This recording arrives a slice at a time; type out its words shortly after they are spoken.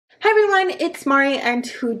everyone, it's Mari and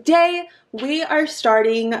today we are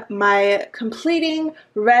starting my completing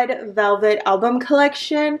Red Velvet album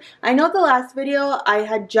collection. I know the last video I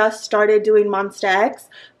had just started doing Monsta X,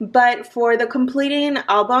 but for the completing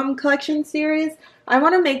album collection series, I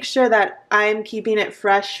want to make sure that I'm keeping it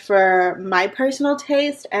fresh for my personal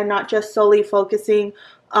taste and not just solely focusing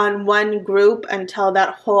on one group until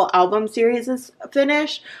that whole album series is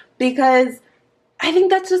finished, because I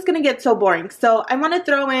think that's just gonna get so boring. So I want to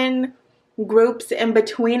throw in groups in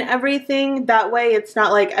between everything. That way it's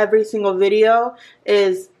not like every single video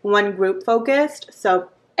is one group focused.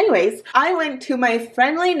 So anyways, I went to my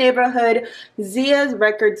friendly neighborhood Zia's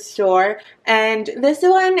record store, and this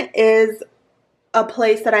one is a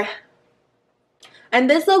place that and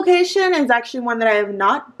this location is actually one that I have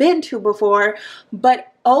not been to before,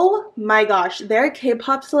 but oh my gosh, their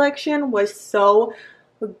K-pop selection was so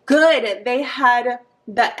good. They had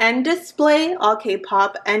the end display, all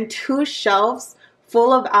K-pop, and 2 shelves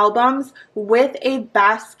full of albums with a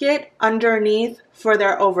basket underneath for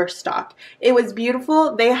their overstock. It was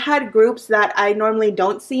beautiful. They had groups that I normally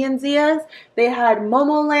don't see in Zia's. They had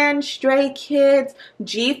Momoland, Stray Kids,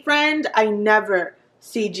 G-Friend. I never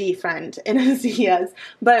see G-Friend in a Zia's,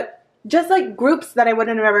 but just like groups that I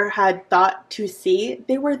wouldn't have ever had thought to see,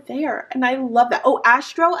 they were there, and I love that. Oh,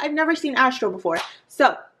 Astro, I've never seen Astro before.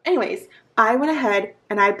 So anyways, I went ahead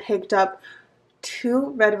and I picked up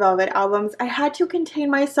 2 Red Velvet albums. I had to contain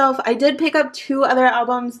myself. I did pick up 2 other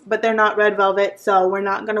albums, but they're not Red Velvet, so we're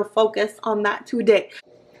not gonna focus on that today.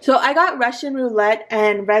 So I got Russian Roulette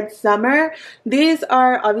and Red Summer. These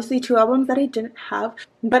are obviously 2 albums that I didn't have,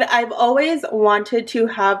 but I've always wanted to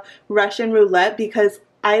have Russian Roulette because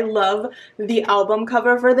I love the album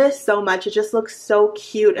cover for this so much. It just looks so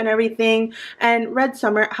cute and everything. And Red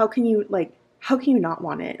Summer, how can you not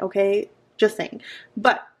want it, okay? Just saying.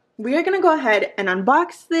 But we are gonna go ahead and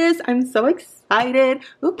unbox this. I'm so excited.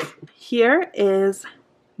 Oops. Here is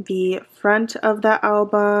the front of the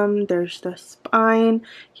album. There's the spine.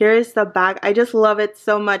 Here's the back. I just love it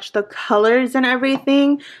so much. The colors and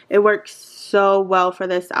everything, it works so well for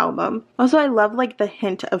this album. Also, I love like the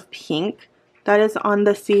hint of pink that is on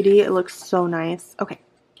the CD. It looks so nice. Okay.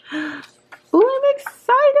 Ooh, I'm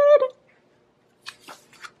excited.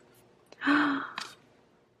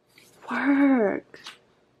 Work.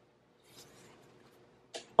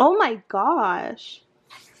 Oh my gosh.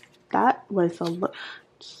 That was a look.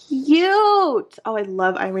 Cute. Oh, I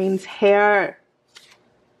love Irene's hair.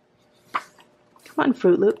 Come on,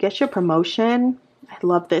 Fruit Loop, get your promotion. I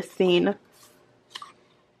love this scene.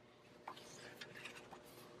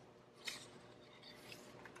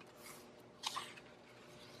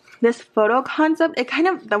 This photo concept, it kind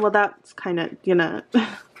of, well, that's kind of, you know,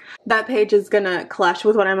 that page is gonna clash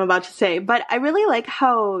with what I'm about to say, but I really like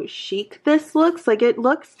how chic this looks. Like, it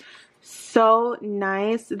looks so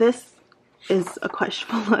nice. This is a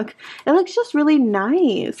questionable look. It looks just really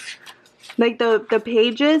nice. Like, the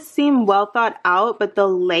pages seem well thought out, but the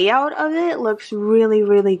layout of it looks really,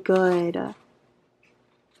 really good.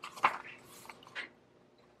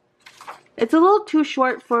 It's a little too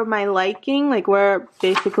short for my liking. Like, we're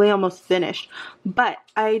basically almost finished, but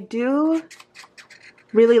I do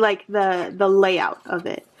really like the layout of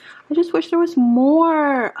it. I just wish there was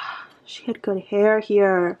more. She had good hair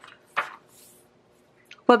here.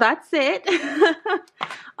 Well, that's it.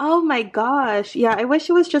 Oh my gosh. Yeah, I wish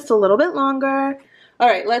it was just a little bit longer. All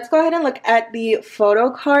right, let's go ahead and look at the photo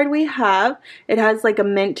card we have. It has like a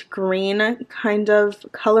mint green kind of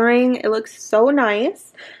coloring. It looks so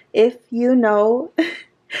nice. If you know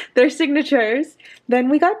their signatures. Then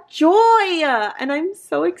we got Joy, and I'm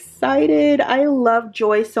so excited. I love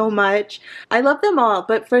Joy so much. I love them all,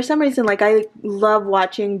 but for some reason, like, I love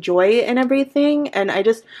watching Joy and everything, and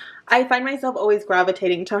I find myself always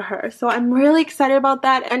gravitating to her. So I'm really excited about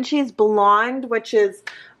that. And she's blonde, which is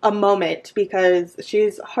a moment because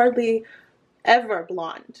she's hardly ever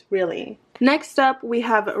blonde, really. Next up, we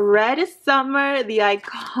have Red Summer, the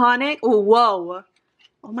iconic, whoa.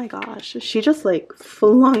 Oh my gosh, she just like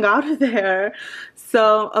flung out of there.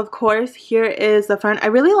 So of course, here is the front. I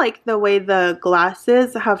really like the way the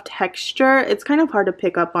glasses have texture. It's kind of hard to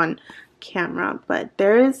pick up on camera, but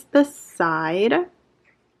there is the side.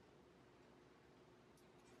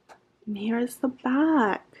 And here's the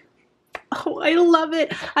back. Oh, I love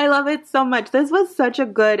it. I love it so much. This was such a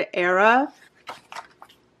good era.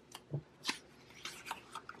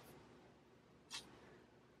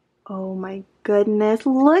 Oh my goodness,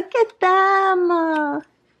 look at them.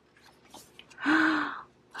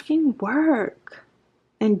 Fucking work.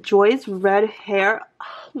 And Joy's red hair.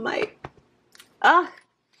 Oh my. Ugh.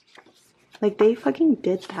 Like, they fucking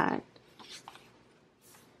did that.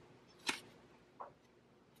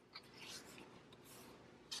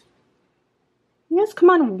 Christmas. Come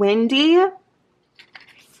on, Wendy.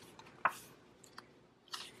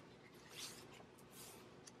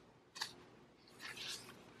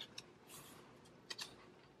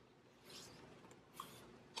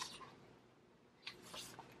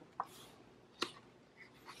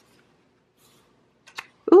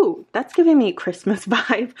 Ooh, that's giving me Christmas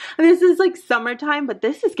vibe. This is like summertime, but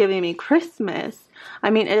this is giving me Christmas. I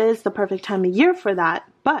mean, it is the perfect time of year for that,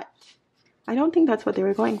 but I don't think that's what they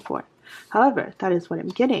were going for. However, that is what I'm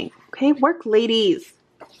getting. Okay, work, ladies.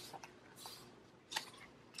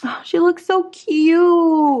 Oh, she looks so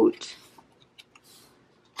cute.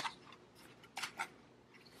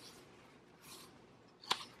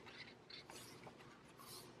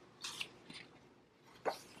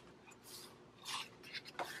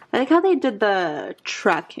 I like how they did the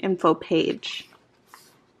truck info page.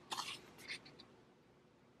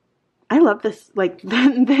 I love this, like,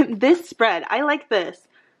 this spread. I like this.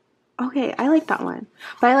 Okay, I like that one.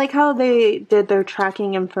 But I like how they did their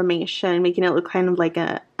tracking information, making it look kind of like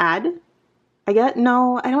an ad. I get,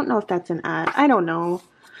 no, I don't know if that's an ad. I don't know.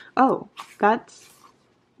 Oh, that's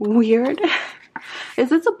weird.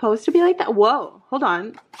 Is it supposed to be like that? Whoa, hold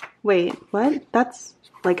on. Wait, what? That's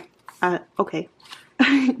like, okay.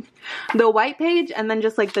 The white page and then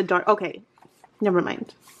just like the dark. Okay, never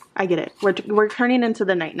mind. I get it. We're turning into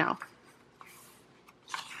the night now.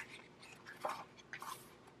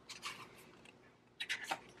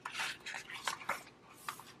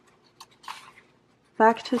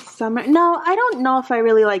 Back to summer. No, I don't know if I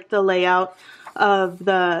really like the layout of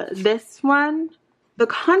this one. The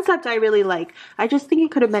concept I really like. I just think it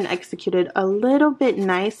could have been executed a little bit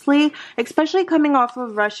nicely, especially coming off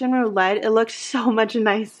of Russian Roulette. It looks so much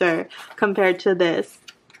nicer compared to this.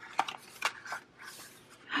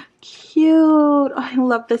 Cute. Oh, I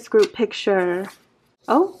love this group picture.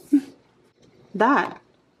 Oh, that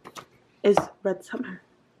is Red Summer.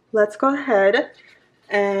 Let's go ahead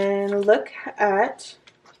and look at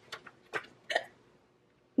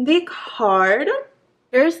the card.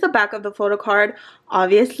 Here's the back of the photo card.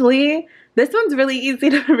 Obviously, this one's really easy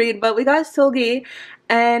to read, but we got Seulgi,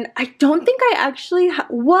 and I don't think I actually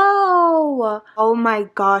whoa! Oh my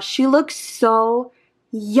gosh, she looks so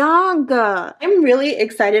young. I'm really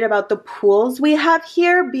excited about the pools we have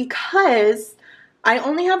here because I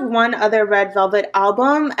only have one other Red Velvet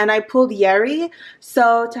album and I pulled Yeri.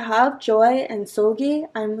 So to have Joy and Seulgi,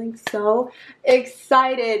 I'm like so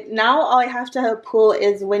excited. Now all I have to pull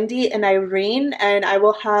is Wendy and Irene, and I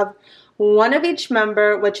will have one of each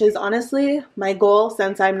member, which is honestly my goal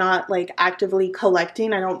since I'm not like actively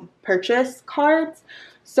collecting. I don't purchase cards.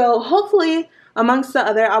 So hopefully amongst the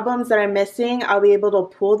other albums that I'm missing, I'll be able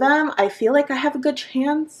to pull them. I feel like I have a good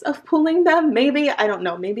chance of pulling them. Maybe, I don't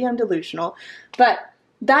know. Maybe I'm delusional. But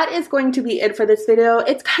that is going to be it for this video.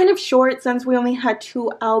 It's kind of short since we only had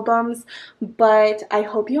 2 albums, but I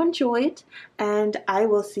hope you enjoyed, and I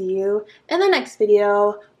will see you in the next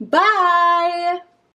video. Bye!